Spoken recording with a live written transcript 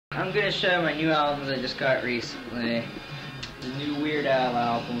I'm gonna show my new albums I just got recently. The new Weird Al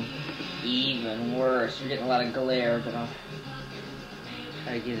album. Even worse. You're getting a lot of glare, but I'll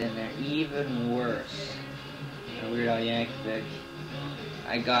try to get in there. Even worse. The Weird Al Yankovic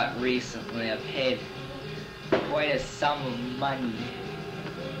I got recently. I paid quite a sum of money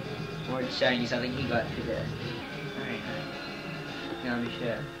for Chinese. I think he got today. Alright. Now let me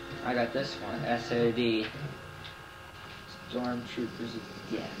show. I got this one. SOD. Stormtroopers of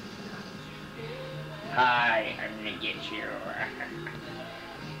Death. Hi, I'm gonna get you.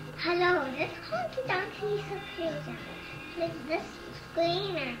 Hello, this honky donkey is so crazy. There's this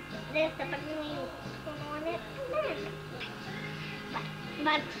screen and there's the button you turn on it and then.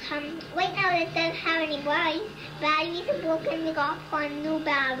 But right now it doesn't have any batteries. Batteries are broken, we got for a new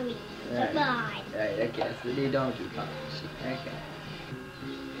battery. Right. Goodbye. Right, okay, it's the new Donkey Kong. Okay.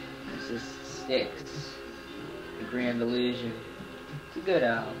 This is Styx. The Grand Illusion. It's a good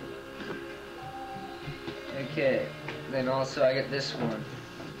album. Okay, then also I get this one.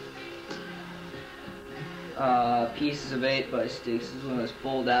 Pieces of 8 by Styx. This is one of those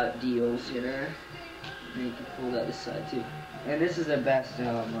fold-out deals, you know. And you can fold out this side too. And this is the best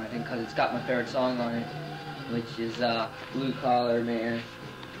album, I think, because it's got my favorite song on it, which is Blue Collar Man.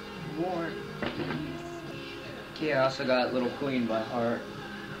 War Peace. Okay, I also got Little Queen by Heart,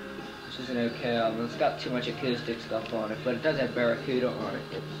 which is an okay album. It's got too much acoustic stuff on it, but it does have Barracuda on it.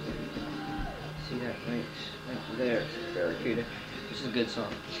 See that right there, Barracuda, which is a good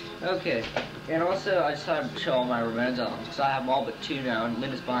song. Okay, and also I just thought I'd show all my Ramones albums, because I have them all but 2 now, and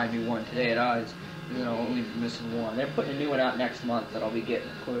Linda's buying me one today at Oz, and then I'll only be missing one. They're putting a new one out next month that I'll be getting,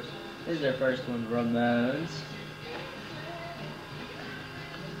 of course. This is their first one, Ramones.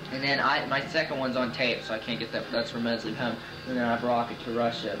 And then my second one's on tape, so I can't get that, but that's Ramones Leave Home. And then I have Rocket to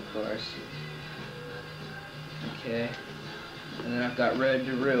Russia, of course. Okay. And then I've got Road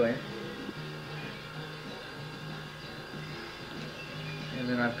to Ruin. And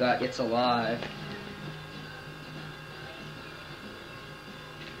then I've got It's Alive.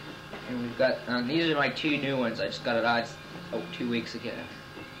 And we've got, these are my 2 new ones. I just got it out 2 weeks ago.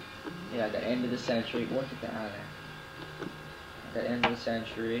 Yeah, I got End of the Century. What did that out of there? I got End of the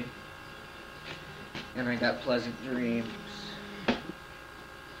Century. And I got Pleasant Dreams. And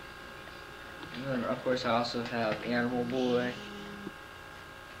then, of course, I also have Animal Boy.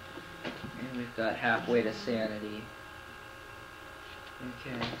 And we've got Halfway to Sanity.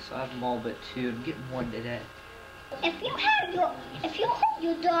 Okay, so I have them all but 2. I'm getting 1 today. If you hold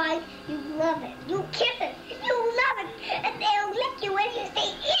your dog, you love it. You kiss it. You love it. And they'll lick you when you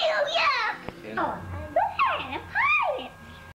say, ew, yuck. Okay. Oh.